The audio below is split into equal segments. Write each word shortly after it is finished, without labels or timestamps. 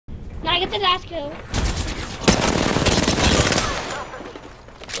I get the last kill.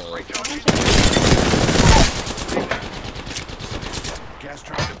 Gas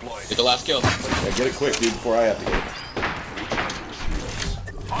trap deployed. Get the last kill. Yeah, get it quick, dude, before I have to get it.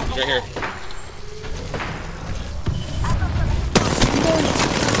 He's right here.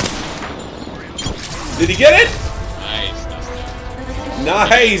 Did he get it? Nice.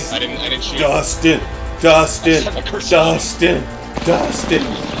 Nice. I didn't shoot.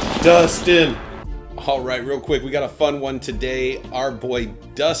 Dustin. All right, real quick, we got a fun one today. Our boy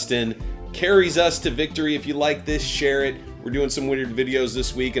Dustin carries us to victory. If you like this, share it. We're doing some weird videos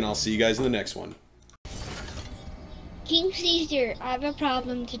this week, and I'll see you guys in the next one. King Caesar, I have a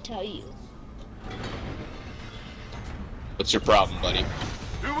problem to tell you. What's your problem, buddy?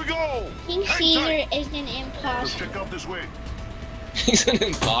 Here we go. King Caesar is an imposter. Let's check out this way. He's an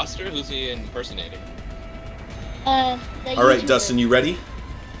imposter? Who's he impersonating? All right, Dustin, you ready?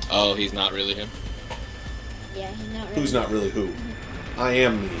 Oh, he's not really him? Yeah, he's not really. Who's not really who? I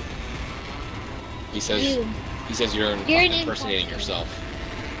am me. He says You. He says you're an impersonating imposter. yourself.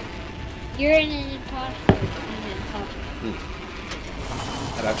 You're an imposter.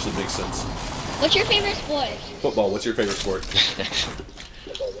 That actually makes sense. What's your favorite sport? Football, what's your favorite sport?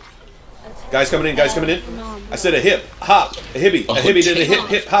 Guys coming in, I said a hip, hop, a hippie. A hippie did a hip,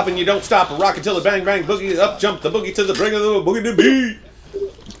 hip, hop, and you don't stop. A rock until the bang, bang, boogie, up, jump the boogie to the bring of the boogie to beat.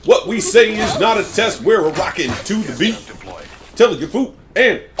 What we say is not a test, we're a rockin' to the beat. Tell your food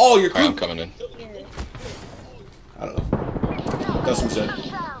and all your crew. I'm coming in. I don't know. Dustin said.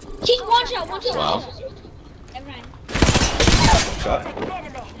 King, one shot. Wow. Never mind. Shot.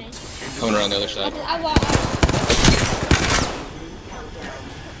 Coming around the other side.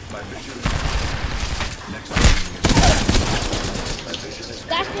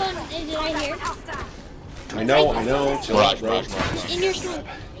 Last one is right here. I know. Chill out, bro. In your smoke.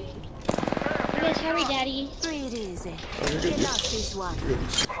 Yes, hurry, Daddy.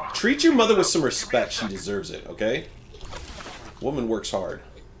 Treat your mother with some respect. She deserves it, okay? Woman works hard.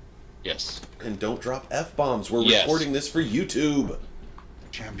 Yes. And don't drop F-bombs. We're Yes. recording this for YouTube.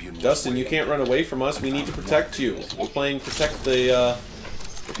 Champion. Dustin, you can't run away from us. We need to protect you. We're playing protect the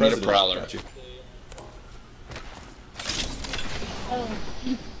president. Prowler. Got you. Oh.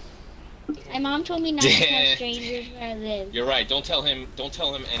 My mom told me not to tell strangers where I live. You're right. Don't tell him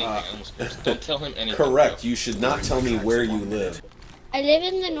anything. I almost cursed. Don't tell him anything. Correct. You should not tell me where you live. I live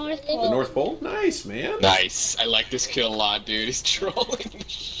in the North Pole. The North Pole? Nice, man. Nice. I like this kill a lot, dude. He's trolling the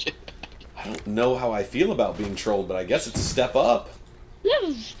shit. I don't know how I feel about being trolled, but I guess it's a step up. You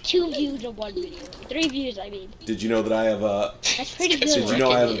have 2 views on one video. 3 views, I mean. Did you know that I have a... That's pretty Did Did you good.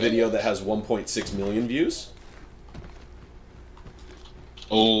 know I have a video that has 1.6 million views?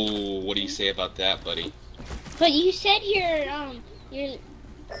 Oh, what do you say about that, buddy? But you said your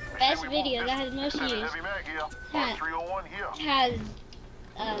best video that has most views has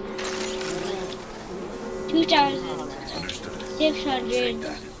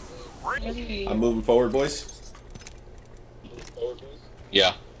 2,600. I'm moving forward, boys.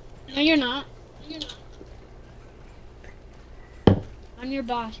 Yeah. No, you're not. I'm your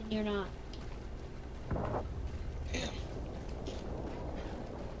boss, and you're not. Damn.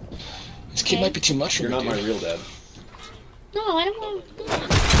 This kid might be too much for You're me, not my dude. real dad. No, I don't want.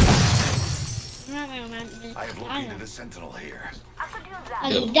 I'm not my own man. I have located a sentinel here. I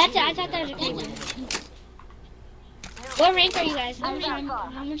thought that was a good one. What rank are you guys? How much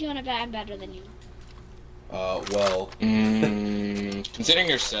you want to bet I'm better than you? Well... Considering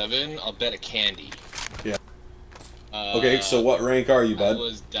you're 7, I'll bet a candy. Yeah. Okay, so what rank are you, I bud?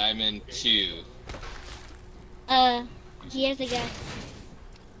 was Diamond 2. He has a guess.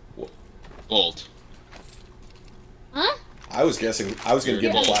 Gold. Huh? I was gonna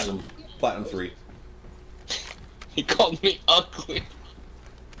give him a platinum 3. He called me ugly.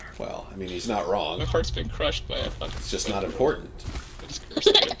 Well, I mean, he's not wrong. My heart's been crushed by a fucking... It's just not important. I just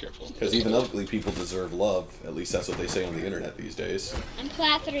cursed. Be careful. Because even ugly people deserve love. At least that's what they say on the internet these days. I'm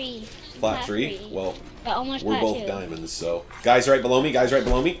plat 3. Plat 3? Well, But almost we're plat both 2. diamonds, so... Guys right below me, Gas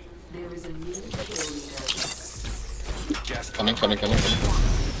Coming.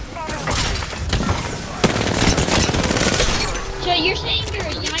 So you're saying you're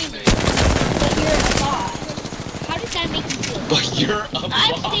a diamond, but you're a boss. How does that make you feel? But you're a I'm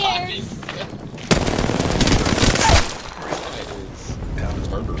boss. scared.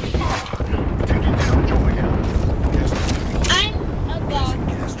 I'm a boss.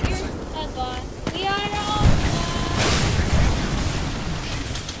 You're a boss. We are all boss.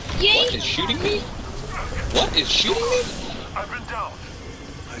 Yay! What is shooting me? What is shooting me? I've been down.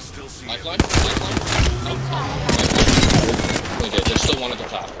 I still see Lifeline? Oh. Lifeline. There's still one at the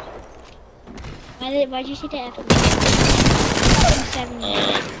top. Why'd you say the F? 70.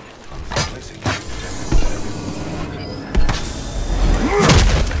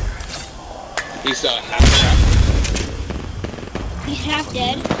 He's half dead. He's half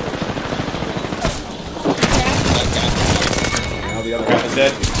dead. Now the other half is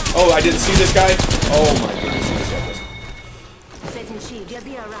dead. Oh, I didn't see this guy. Oh my goodness.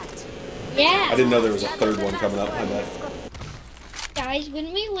 Yeah. I didn't know there was a third one coming up. My bad. Guys,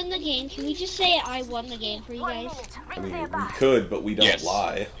 when we win the game, can we just say I won the game for you guys? I mean, we could, but we don't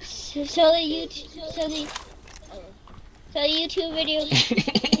lie. So the YouTube video,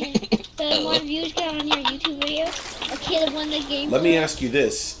 the more views get on your YouTube video, Caleb won the game. Let me ask you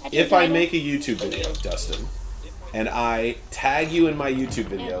this. If I make a YouTube video, Dustin, and I tag you in my YouTube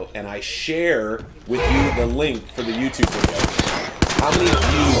video, and I share with you the link for the YouTube video, how many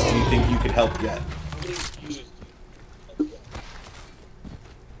views do you think you could help get?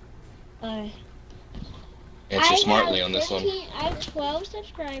 Answer smartly on this one. I have 12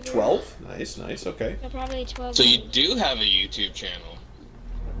 subscribers. 12? Nice, nice, okay. So probably 12. So you do have a YouTube channel.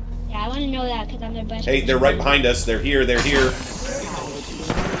 Yeah, I want to know that because I'm their best Hey, they're right behind us. They're here, they're here.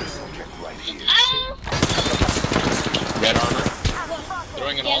 Red armor.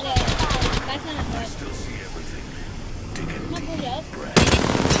 Throwing it all. That's not a threat. I'm gonna pull it up.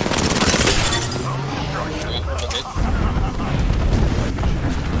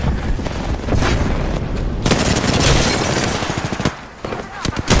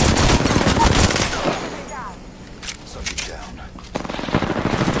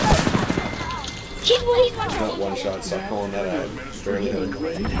 Not one shot, stop calling that out. Barely hit him.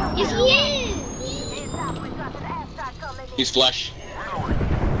 Yes, he is! He's flush.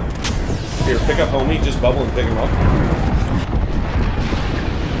 Here, pick up homie, just bubble and pick him up.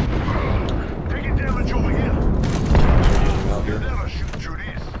 Taking damage over here. Out here. Never shoot through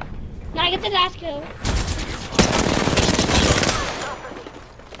these. Now I get the last kill.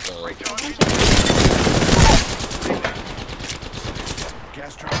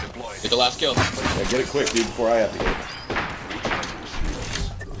 Gas trap deployed. Get the last kill. Yeah, get it quick, dude, before I have to get it.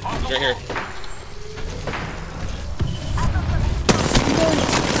 He's right here.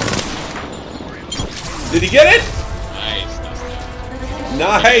 Did he get it? Nice.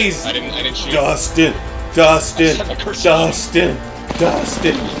 Nice! I didn't shoot. Dustin! Dustin! Dustin!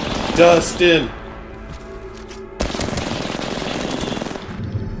 Dustin! Dustin!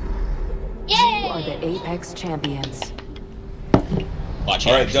 Yay! Are the Apex champions. Watch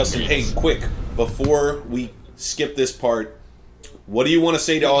Alright, out. Dustin, hey, quick, before we skip this part, what do you want to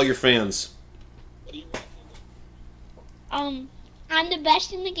say to all your fans? I'm the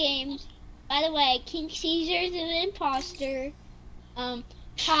best in the game. By the way, King Caesar's an imposter.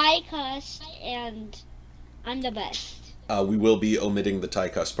 Ty cussed, and I'm the best. We will be omitting the Ty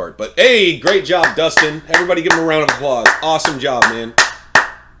cuss part, but hey, great job, Dustin. Everybody give him a round of applause. Awesome job, man.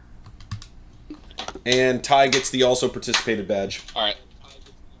 And Ty gets the also participated badge. Alright.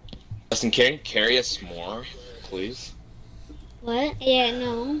 Dustin, carry us more, please. What? Yeah,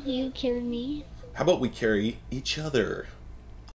 no, you carry me. How about we carry each other?